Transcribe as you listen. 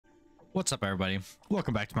What's up, everybody?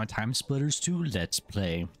 Welcome back to my Timesplitters 2 Let's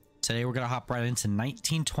Play. Today we're gonna hop right into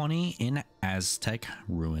 1920 in Aztec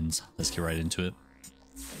ruins. Let's get right into it.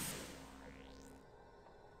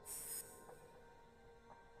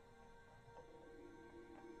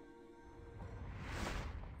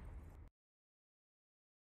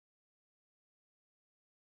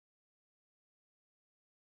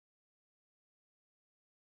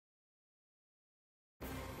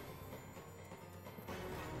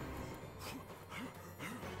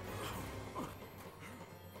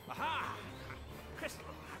 Aha! Crystal,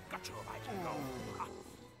 I've got you right to go.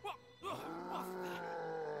 What?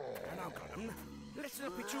 Now, Gollum, let's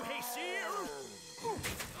not be too hasty. Good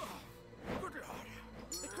Lord.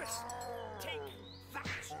 The crystal. Take that,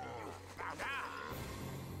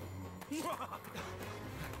 you bounder.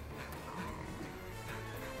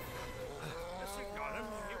 Listen, Gollum,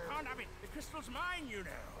 you can't have it. The crystal's mine, you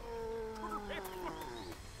know.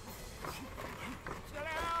 Sit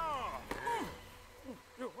down.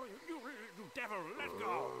 You devil, let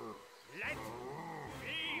go! Let me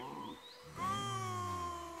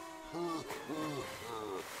go!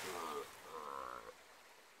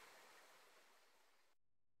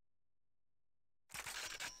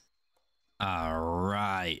 All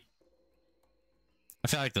right. I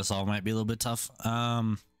feel like this level might be a little bit tough.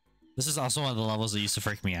 This is also one of the levels that used to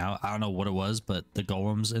freak me out. I don't know what it was, but the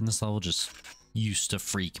golems in this level just used to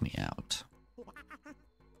freak me out.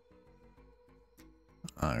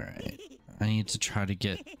 All right, I need to try to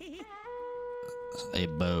get a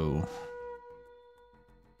bow,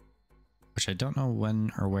 which I don't know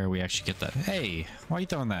when or where we actually get that. Hey, why are you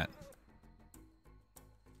throwing that?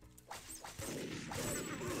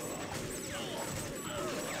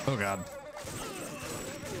 Oh God.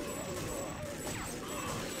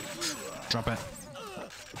 Drop it.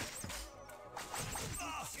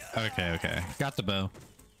 Okay. Got the bow.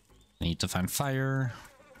 Need to find fire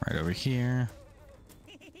right over here.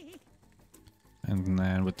 And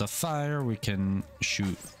then with the fire, we can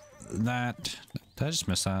shoot that. Did I just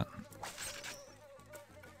miss that?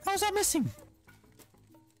 How was that missing?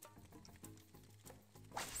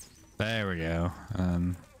 There we go.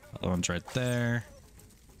 Other one's right there.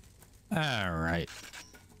 All right.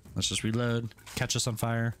 Let's just reload. Catch us on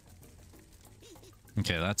fire.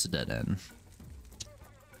 Okay, that's a dead end.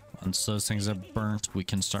 Once those things are burnt, we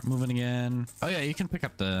can start moving again. Oh yeah, you can pick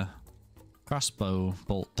up the crossbow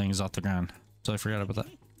bolt things off the ground. So I forgot about that.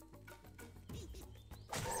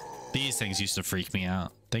 These things used to freak me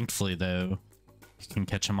out. Thankfully, though, you can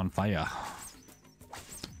catch them on fire.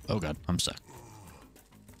 Oh God, I'm stuck.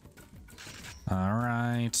 All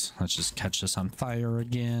right, let's just catch this on fire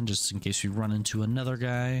again, just in case we run into another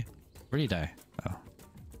guy. Where'd he die? Oh.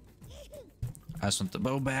 I just want the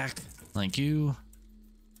bow back. Thank you.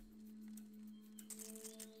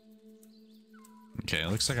 Okay,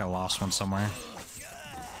 looks like I lost one somewhere.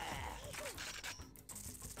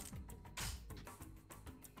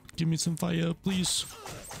 Give me some fire, please.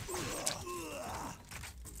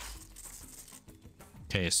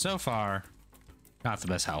 Okay, so far, not the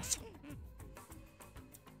best health.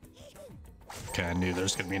 Okay, I knew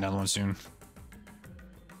there's gonna be another one soon.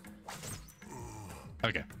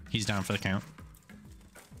 Okay, he's down for the count.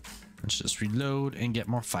 Let's just reload and get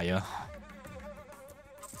more fire.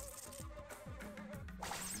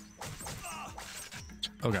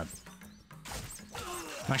 Oh God.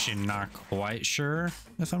 I'm actually not quite sure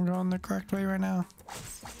if I'm going the correct way right now.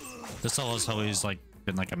 This level has always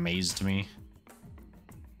been like a maze to me.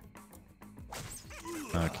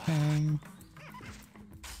 Okay.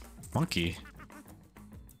 Monkey.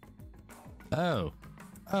 Oh.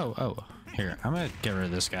 Here, I'm gonna get rid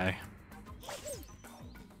of this guy.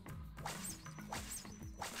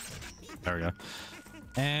 There we go.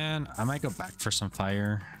 And I might go back for some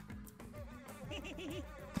fire.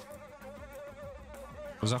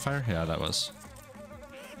 Was that fire? Yeah, that was.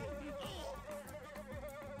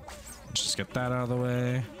 Let's just get that out of the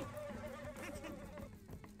way.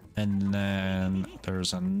 And then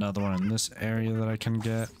there's another one in this area that I can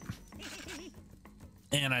get.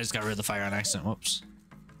 And I just got rid of the fire on accident. Whoops.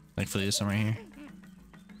 Thankfully there's some right here.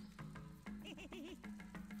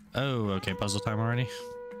 Oh, okay. Puzzle time already.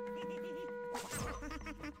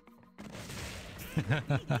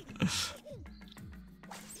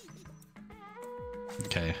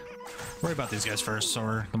 Okay. Worry about these guys first,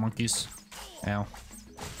 or the monkeys. Ow.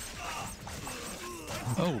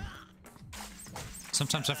 Oh.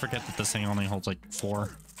 Sometimes I forget that this thing only holds like 4.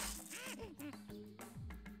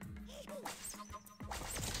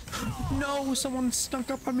 No, someone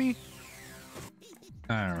snuck up on me.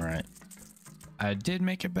 All right. I did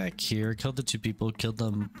make it back here, killed the 2 people, killed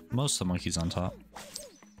most of the monkeys on top.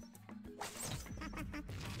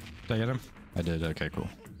 Did I get him? I did. Okay, cool.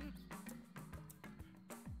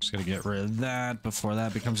 Just gotta get rid of that before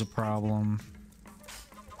that becomes a problem.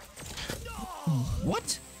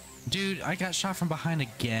 What? Dude, I got shot from behind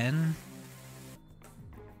again.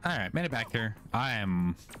 All right, made it back here. I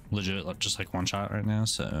am legit just like one shot right now,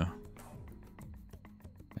 so I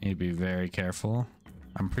need to be very careful.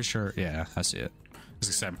 I'm pretty sure. Yeah, I see it. As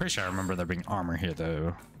I said, I'm pretty sure I remember there being armor here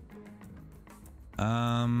though.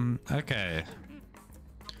 Okay.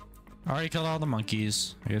 Already killed all the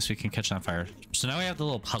monkeys. I guess we can catch on fire. So now we have the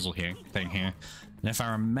little puzzle here thing here. And if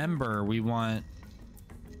I remember, we want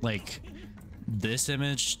like this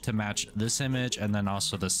image to match this image and then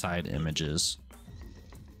also the side images.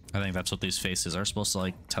 I think that's what these faces are supposed to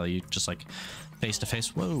like tell you, just like face to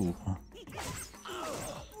face. Whoa.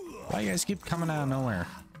 Why you guys keep coming out of nowhere?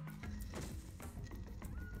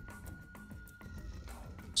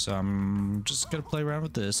 So I'm just gonna play around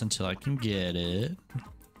with this until I can get it.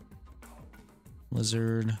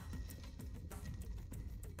 Lizard.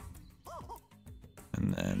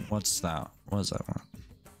 And then what's that? What does that one?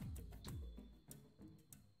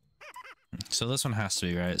 So this one has to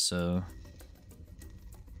be right, so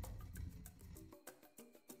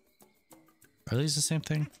are these the same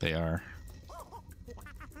thing? They are.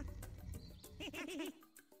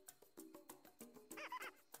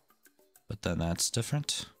 But then that's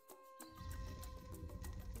different.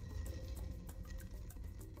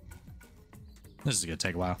 This is gonna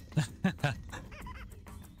take a while.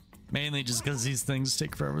 Mainly just because these things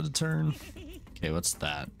take forever to turn. Okay, what's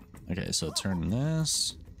that? Okay, so turn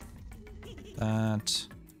this. That.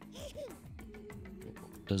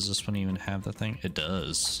 Does this one even have the thing? It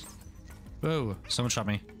does. Whoa, someone shot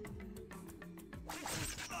me.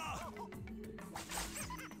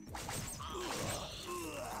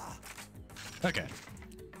 Okay.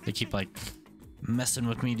 They keep like messing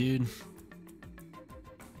with me, dude.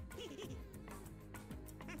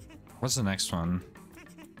 What's the next one?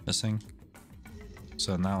 Missing?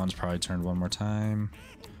 So that one's probably turned one more time.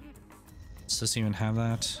 Does this even have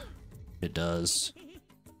that? It does.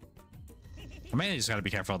 I mainly just gotta be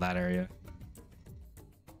careful of that area.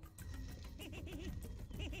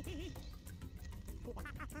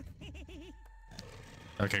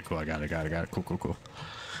 Okay, cool. I got it. Cool. Cool.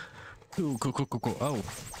 Oh.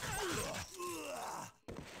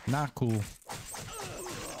 Not cool.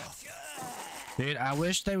 Dude, I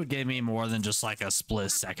wish they would give me more than just like a split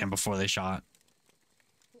second before they shot.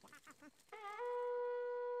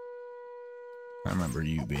 I remember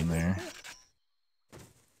you being there.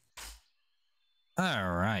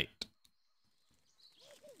 All right.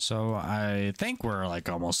 So I think we're like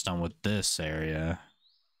almost done with this area.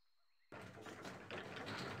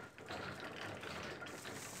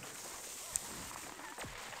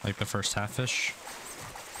 Like the first half-ish.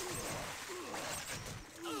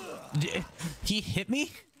 He hit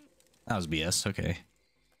me? That was BS. Okay.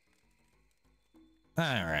 All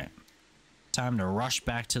right. Time to rush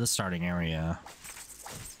back to the starting area.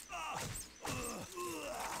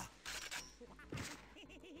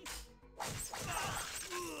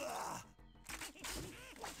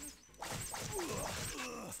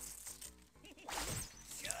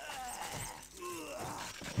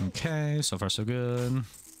 Okay, so far so good.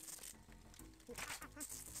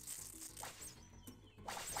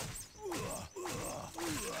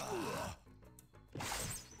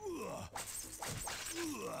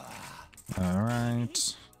 All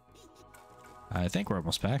right. I think we're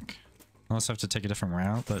almost back. Unless I have to take a different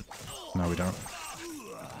route, but no, we don't.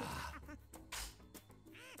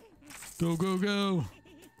 Go.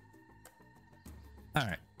 All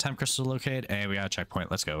right. Time crystal located. Hey, we got a checkpoint.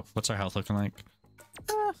 Let's go. What's our health looking like?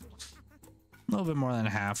 A little bit more than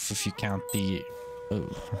half if you count the...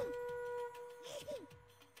 Oh.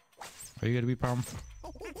 Are you gonna be a problem?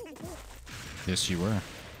 Yes, you were.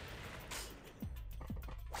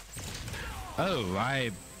 Oh,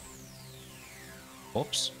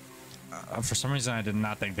 Oops. For some reason, I did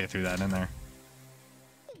not think they threw that in there.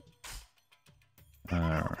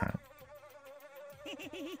 Alright.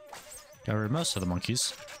 Got rid of most of the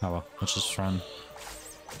monkeys. Oh well, let's just run.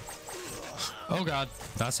 Oh god,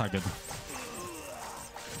 that's not good.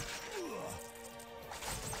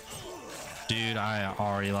 Dude, I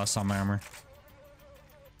already lost all my armor.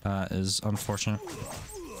 That is unfortunate.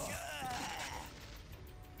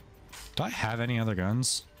 Do I have any other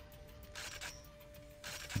guns?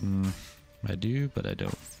 I do, but I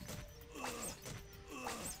don't.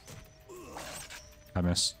 I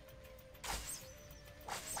missed.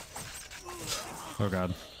 Oh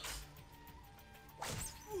god.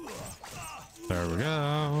 There we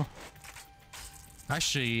go.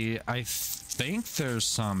 Actually, I think there's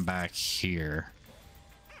some back here.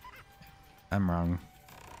 I'm wrong.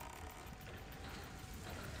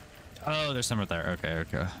 Oh, there's some right there. Okay,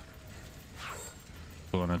 okay.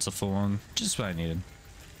 Cool, and it's a full one. Just what I needed.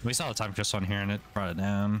 We saw the time crystal on here and it brought it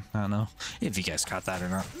down. I don't know if you guys caught that or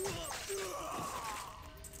not.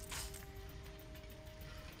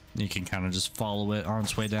 You can kind of just follow it on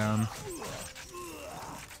its way down.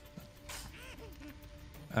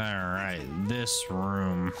 Alright, this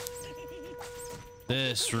room.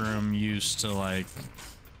 This room used to, like...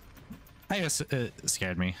 I guess it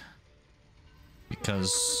scared me.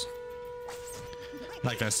 Because...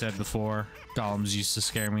 like I said before, golems used to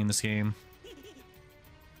scare me in this game.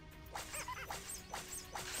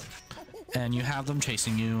 And you have them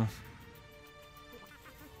chasing you.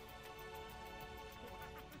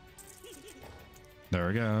 There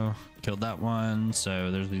we go. Killed that one. So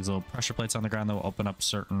there's these little pressure plates on the ground that will open up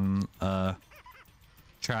certain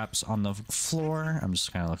traps on the floor. I'm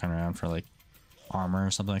just kind of looking around for like armor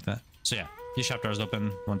or something like that. So yeah, these trapdoors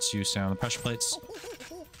open once you stand on the pressure plates.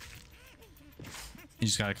 You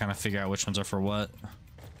just gotta kind of figure out which ones are for what.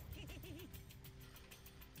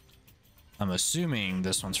 I'm assuming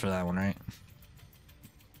this one's for that one, right?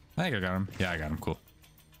 I think I got him. Yeah, I got him. Cool.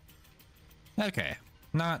 Okay,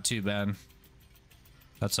 not too bad.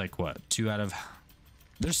 That's like what, 2 out of...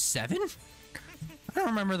 There's 7? I don't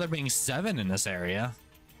remember there being 7 in this area.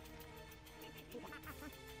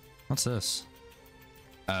 What's this?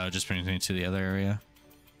 Just brings me to the other area.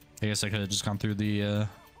 I guess I could have just gone through the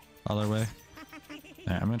other way.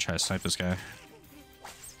 Alright, I'm gonna try to snipe this guy.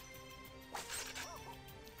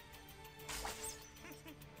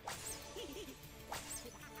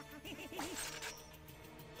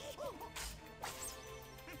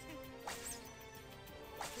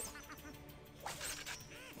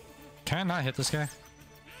 Can I not hit this guy?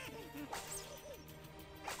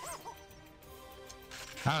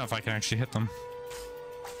 I don't know if I can actually hit them.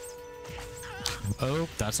 Oh,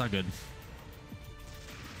 that's not good.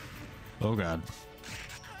 Oh god.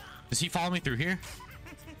 Does he follow me through here?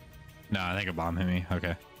 No, I think a bomb hit me.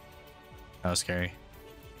 Okay. That was scary.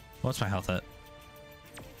 What's my health at?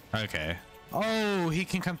 Okay. Oh, he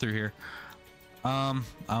can come through here.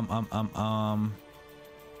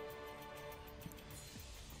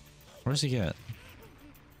 Where does he get?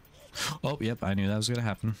 Oh, yep, I knew that was gonna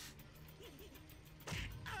happen.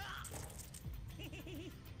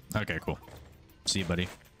 Okay, cool. See you, buddy.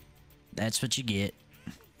 That's what you get.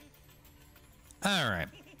 All right.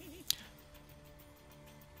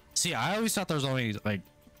 See, I always thought there was only like,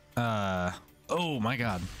 oh my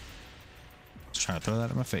god. Just trying to throw that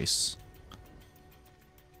in my face.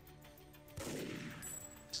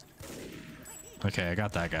 Okay, I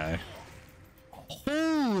got that guy.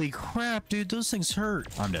 Holy crap, dude, those things hurt.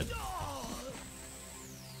 I'm dead.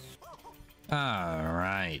 All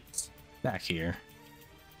right, back here.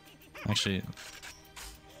 Actually,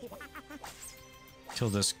 kill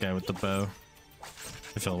this guy with the bow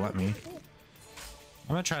if he'll let me.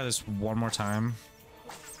 I'm gonna try this one more time.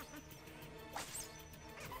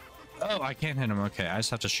 Oh, I can't hit him. Okay, I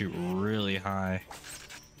just have to shoot really high.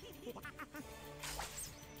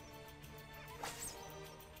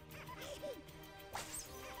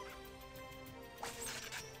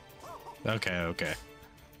 Okay, okay.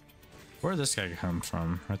 Where did this guy come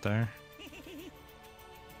from? Right there?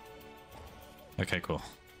 Okay, cool.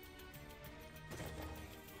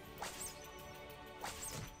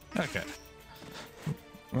 Okay.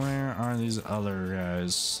 Where are these other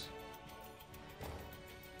guys?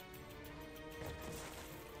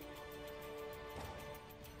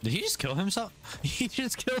 Did he just kill himself? He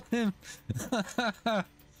just killed him.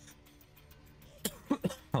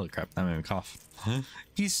 Holy crap, that made me cough.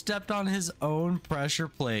 He stepped on his own pressure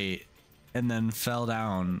plate and then fell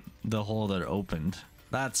down the hole that opened.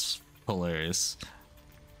 That's hilarious.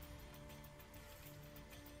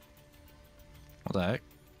 What the heck?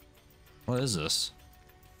 What is this?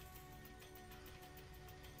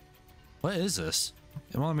 What is this?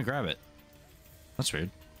 It won't let me grab it. That's weird.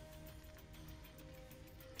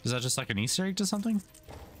 Is that just like an Easter egg to something?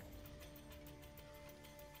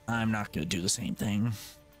 I'm not gonna do the same thing.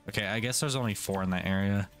 Okay, I guess there's only 4 in that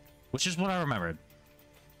area, which is what I remembered.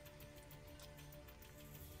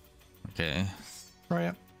 Okay. Right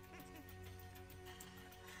up.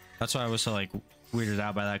 That's why I was so like weirded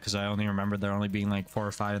out by that, because I only remembered there only being like 4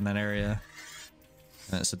 or 5 in that area.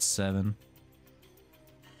 And it said 7.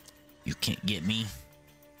 You can't get me.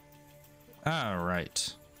 All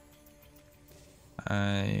right.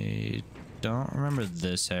 I don't remember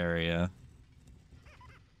this area.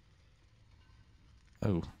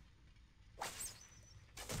 Oh.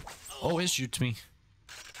 Oh, it shoots me.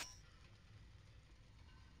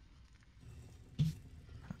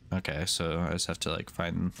 Okay, so I just have to like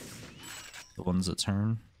find the ones that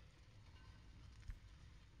turn.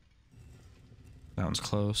 That one's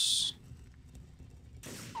close.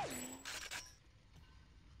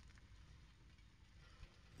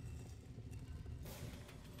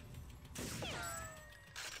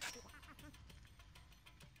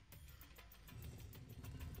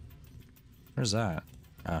 Where's that?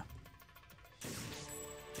 Oh.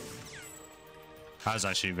 I was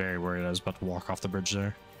actually very worried I was about to walk off the bridge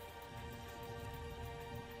there.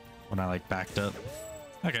 When I like backed up.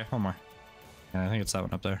 Okay, one more. Yeah, I think it's that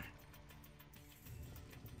one up there.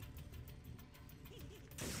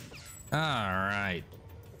 Alright.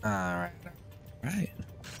 Alright. Alright.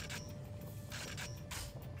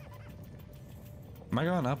 Am I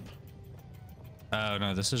going up? Oh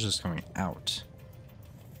no, this is just coming out.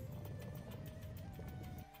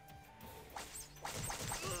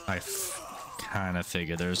 I kind of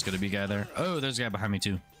figured there was going to be a guy there. Oh, there's a guy behind me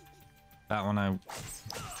too. That one I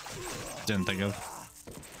didn't think of.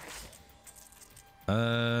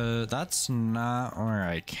 That's not where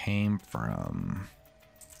I came from.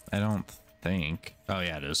 I don't think. Oh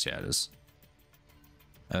yeah, it is. Yeah, it is.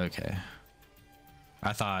 Okay.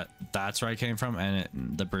 I thought that's where I came from and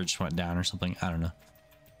the bridge went down or something. I don't know.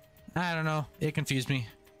 I don't know. It confused me.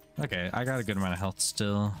 Okay, I got a good amount of health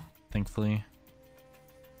still, thankfully.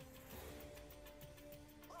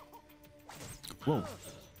 Whoa.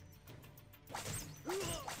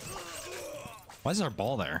 Why is there a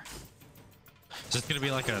ball there? Is this gonna be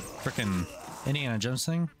like a freaking Indiana Jones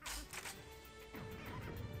thing?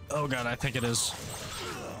 Oh god, I think it is.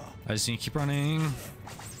 I just need to keep running.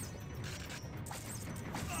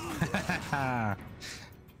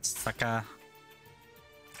 Sucker.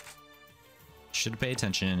 Should pay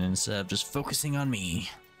attention instead of just focusing on me.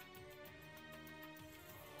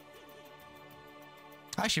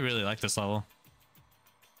 I actually really like this level.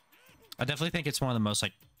 I definitely think it's one of the most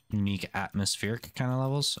like unique atmospheric kind of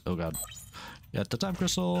levels. Oh god. Got the time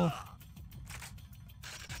crystal.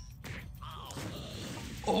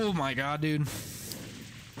 Oh my god, dude.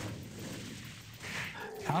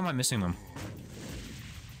 How am I missing them?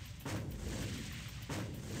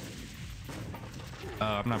 Oh,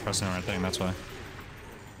 I'm not pressing the right thing, that's why.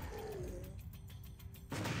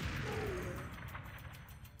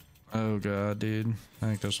 Oh god, dude. I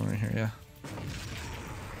think there's one right here, yeah.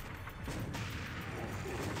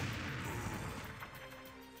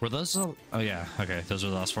 Were those oh yeah, okay, those are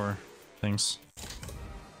the last 4 things.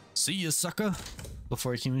 See ya, sucker!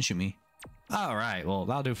 Before you can even shoot me. Alright, well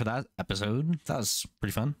that'll do for that episode. That was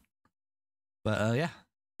pretty fun. But yeah.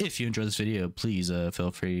 If you enjoyed this video, please feel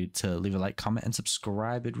free to leave a like, comment, and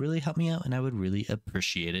subscribe. It'd really help me out and I would really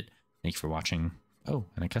appreciate it. Thank you for watching. Oh,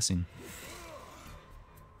 and a cussing.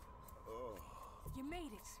 You made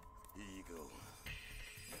it. Here you go.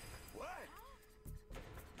 What?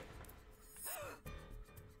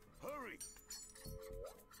 Hurry.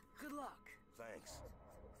 Good luck. Thanks.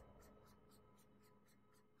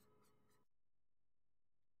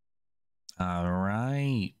 All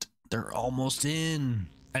right. They're almost in.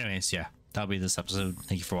 Anyways, yeah, that'll be this episode.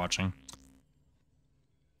 Thank you for watching.